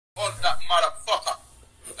hunt that motherfucker.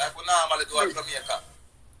 Like we normally do in Jamaica.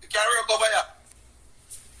 You can't work over here.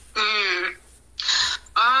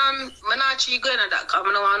 I'm not actually going at that because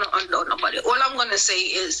I don't want to unload nobody. All I'm going to say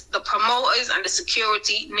is the promoters and the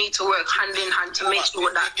security need to work hand in hand to make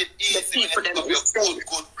sure that the people them is safe.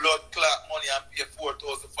 Good blood clot money and pay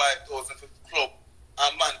 4,000, 5,000 for the club.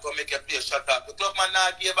 And man come make a play shut up. The club man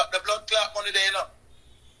not give back the blood clot money there, you know.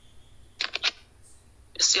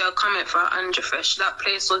 See a comment for Andrew Fresh. That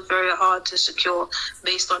place was very hard to secure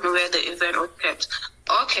based on where the event was kept.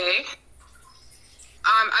 Okay.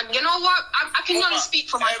 And you know what? I can only speak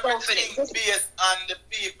for myself in it. Based on the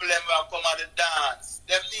people them will come at the dance.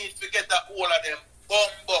 Them need to get a hold of them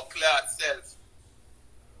bumbuckler self.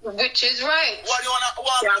 Which is right. What do you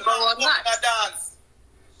want to dance?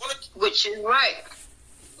 Which is right.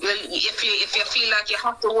 Well, if you feel like you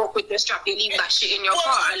have to walk with your strap, you leave that shit in your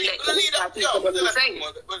car and let the people do the same.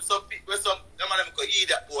 When some them man go eat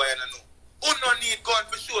that boy and I know. Who no need gun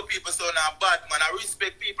to show people so now bad man. I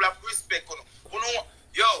respect people, I respect you know.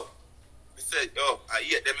 Yo, I said, yo, I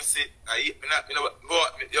hate them, I say, you know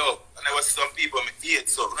what, yo, and there was some people I hate,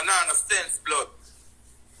 so I don't understand, blood.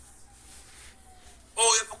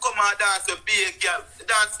 Oh, if you come and dance with big girl,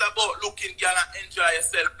 dance about looking girl and enjoy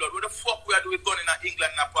yourself, blood. What the fuck we are doing going in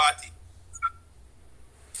England in a party?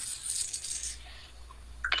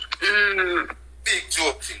 Big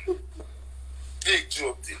joke thing. Big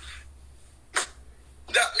joke thing.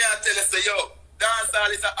 That me I tell you, say, yo, dancehall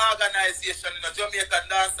is an organization, you know, Jamaican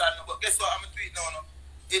dancehall, but guess what I'm tweeting now, no?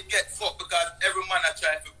 It get fucked because every man I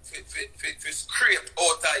try to scrape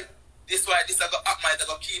out of it. This why this I go up my, I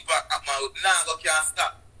go keep up my, now go can't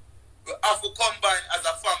stop. We have to combine as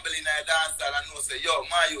a family in a dancehall and know say, yo,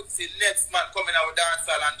 my youth, see next man coming out with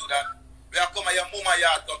dancehall and do that. We are coming your mama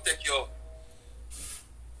yard come take you.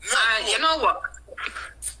 No, you know what?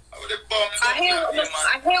 I hear what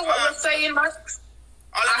you're saying, Max.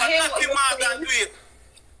 I hear what you're saying.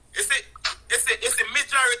 It's a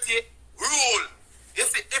majority rule. You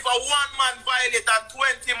see, if a one man violate and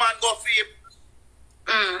 20 man go free,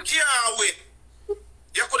 can't win.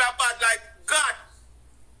 You could have bad like God.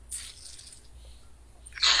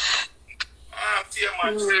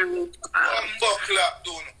 Man. Buckler,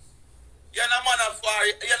 don't. You're not man of war.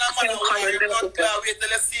 You're not man of war. You're not wait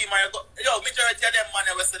till you see man. Yo, majority of them man,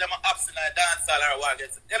 we say them are absent and dancehall or what.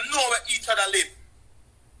 Them know where each other live.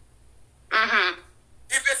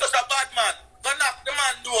 If you're such a bad man, go knock the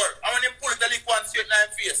man door and when him pull the lick one straight in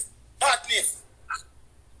his face. Badness.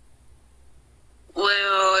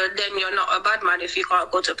 Well, then you're not a bad man if you can't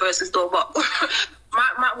go to a person's door. But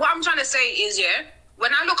what I'm trying to say is, yeah,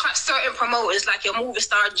 when I look at certain promoters like your movie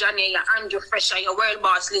star Johnny, your Andrew Fresh, and your World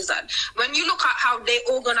Boss Lizard, when you look at how they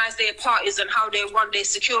organize their parties and how they run their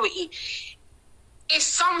security, it's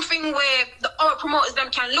something where the other promoters them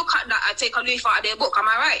can look at that and take a leaf out of their book. Am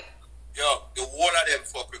I right? Yo, the whole of them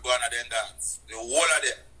fuck we go on them dance. The whole of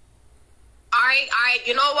them.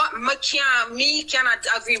 You know what? Me cannot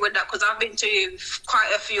agree with that because I've been to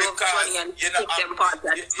quite a few of Johnny and them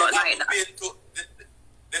parties. It's not like that. We've been to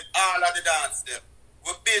all of the dance them.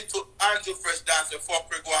 We've been to Andrew Fresh dance with fuck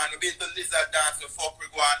we go on. We've been to Lizard dance with fuck we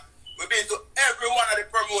go on. We've been to every one of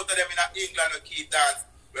the promoters them in England who keep dance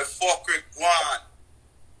with fuck we go on.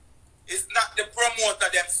 It's not the promoter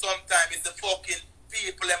them sometimes, it's the fucking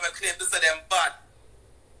people them will claim to say them bad.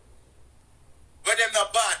 But them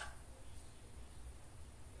not bad.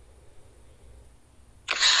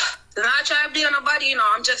 I'm not trying to blame nobody, you know.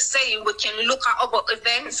 I'm just saying we can look at other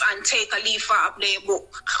events and take a leaf out of their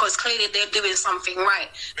book because clearly they're doing something right.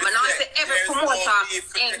 But not say every promoter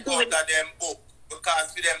ain't doing them book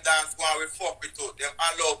because for them dance go on with fuck with it. Them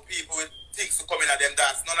allow people with things to come in at them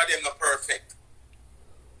dance. None of them not perfect.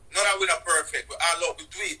 None of them not perfect. We allow to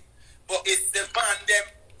do it. But it's the man them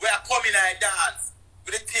we are coming and dance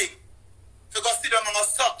with the thing. So go sit down and go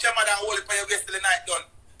suck your mother and hold it for your guest till the night done.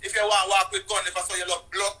 If you want to walk with gun, if I saw you look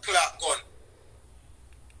blood clot gun.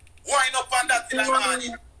 Wind up on that till the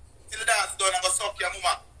morning. Till the dance done and go suck your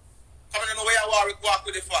mama. Come in know where you walk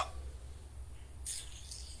with the fuck.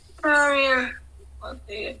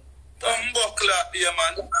 okay. Don't clot there,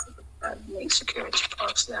 man. Make security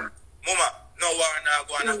parts them. Mama, no war now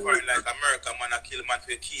go on a foreign like America, man, I kill man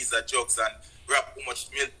for keys and drugs and rap how much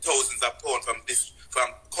thousands of pounds from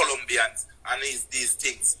Colombians and these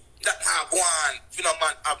things. That now go on. If you know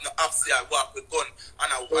man have no officer walk with gun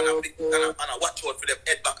and I watch out for them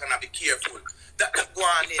head back and I be careful. That go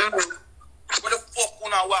on in. What the fuck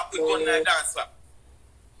when I walk with gun and dance for?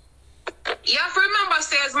 You have to remember,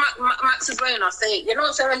 says Max is well enough, say, you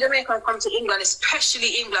know, so when Jamaicans come to England,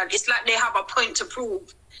 especially England, it's like they have a point to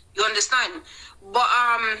prove. You understand? But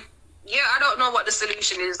Yeah, I don't know what the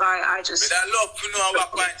solution is. I just... But I love to know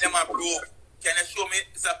what point them approve. Can you show me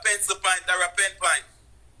it's a pencil point or a pen point?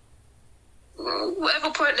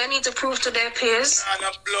 Whatever point they need to prove to their peers. And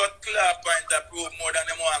a blood clot point approve more than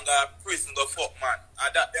them want to go to prison go fuck man.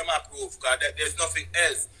 And that them approve because there's nothing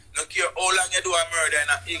else. No care how long you do a murder in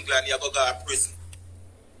England, you go to prison.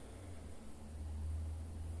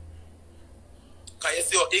 Because you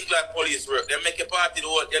see how England police work. They make a party the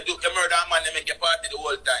whole time. You murder a man, they make a party the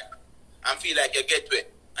whole time. And feel like you get to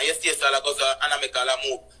it. And you stay so like and I make all a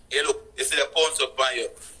move. You look, you see the pounce up on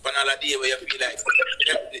you. But all a day where you feel like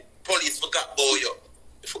the police forgot about you.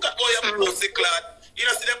 They forgot about your pussy clad. You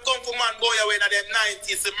know, see them come for man boy when in them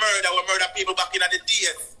 90s we murder people back in the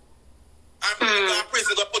days. And people go to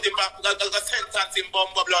prison, go put him back, go sentence him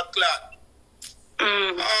bomb blood clot.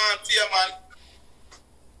 Dear man.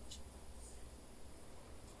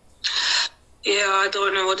 Yeah, I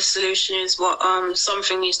don't know what the solution is, but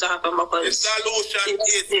something needs to happen because the solution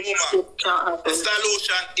is, woman. The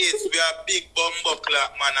solution is we are big bumbo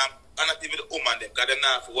clock, man. I'm not even the woman them, because they're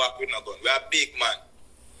not for walk with no gun. We are big man.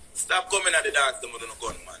 Stop coming at the dance them with no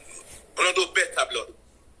gun, man. We don't do better blood.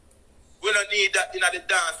 We don't need that in the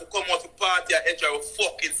dance to come out to party and enjoy your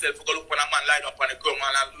fucking self to go look on a man lying up on the ground,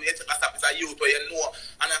 man, and you stop as a youth where you know.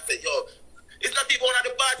 And I say, yo, it's not even one of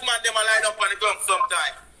the bad man them are lying up on the ground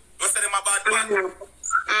sometimes. You say them a bad man.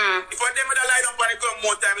 If I them with a light up on the ground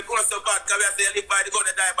more time, it's going to so bad because we are saying live by the gun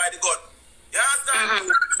and die by the gun. You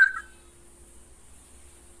understand?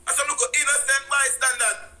 And some look innocent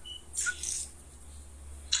bystander.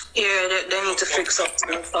 Yeah, they need to fix up.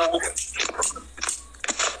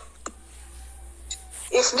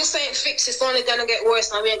 If this ain't fixed, it's only going to get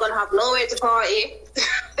worse and we ain't going to have nowhere to party.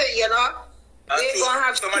 You know? We're going to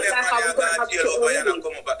have some of them are jail over here and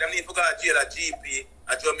come up back. Them need to go to jail at GP.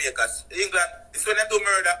 At Jamaica, England, it's when they do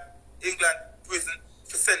murder, England prison,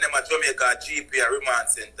 to send them at Jamaica, GP, a remand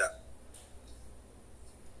center.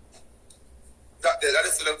 That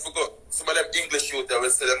is them forgot. Some of them English shooter will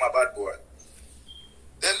say them a bad boy.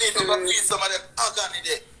 They need to complete some of them agony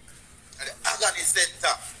there. And the agony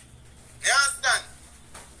center. You understand?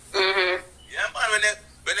 Yeah, man,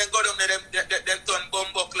 when they go down there, them turn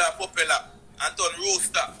bumbo clap, popular, and turn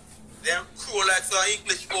rooster. Them crow like some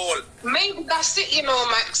English ball. Maybe that's it, you know,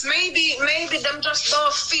 Max. Maybe them just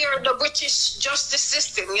don't fear the British justice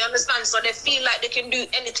system, you understand? So they feel like they can do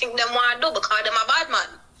anything they want to do because they're a bad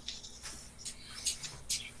man.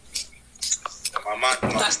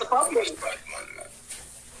 That's the problem. Bad man.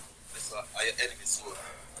 That's our enemy soul.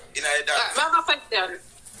 Matter of fact, then,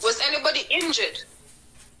 was anybody injured?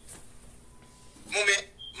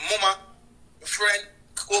 Mama, friend,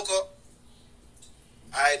 Coco.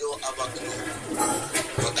 I don't have a clue.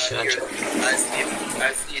 But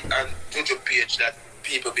I see it on Tujo page that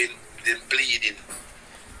people been bleeding.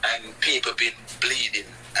 And people been bleeding.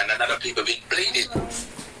 And another people been bleeding.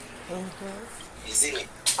 You see me?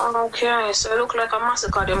 Okay, so it look like a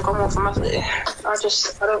massacre them come out from us. I don't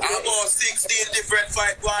know. About 16 different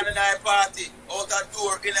fight going in our party. Out that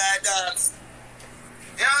door in our dance.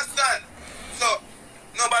 You understand? So,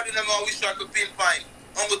 nobody know which one to pinpoint.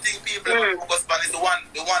 Only thing people focus on is the one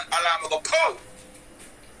alarm go pow.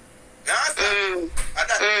 You understand? And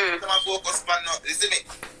that's what I'm focused on now. You see me?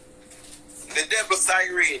 The devil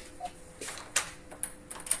siren.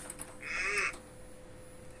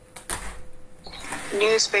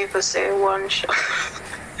 Newspapers say one shot.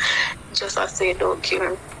 Just I say don't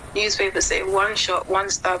kill. Newspapers say 1 shot, 1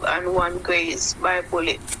 stab, and 1 graze by a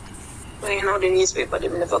bullet. But you know the newspaper, they're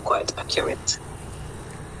never quite accurate.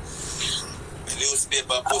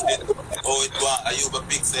 Newspaper put it how it was. Are you a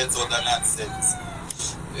big sense or the nonsense?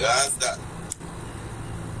 You understand?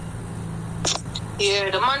 Yeah,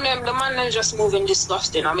 the man just moving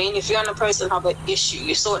disgusting. I mean, if you and a person have an issue,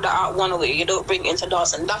 you sort that out one way, you don't bring it into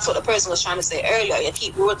dance. And that's what the person was trying to say earlier. You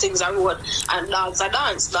keep road things are road and dance are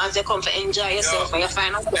dance. Dance you come to enjoy yourself and you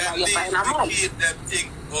find out that you find a man. Keep them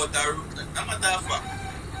thing out the road. I'm not that far.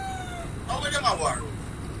 How will them a war?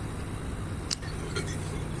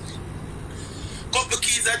 Couple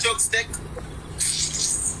keys a jug stick.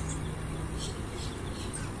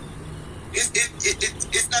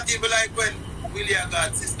 It's not even like when William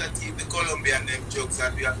got Sister T, the Colombian them jokes,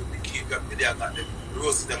 and we have to keep them. They got them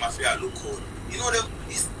roast them if you look cold. You know them.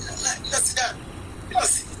 It's like you not see that. You not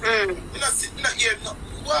see. You not see. You not hear. No.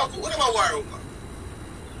 What am I worried about?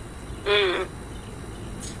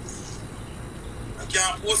 I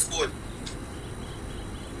can't postpone.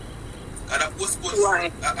 And I postpone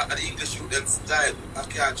at the English youth them style. I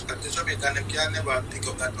can't. The Jamaican them can never pick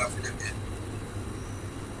up that part for them yet.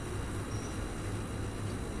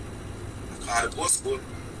 I can't postpone.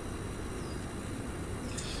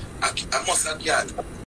 I must have cat.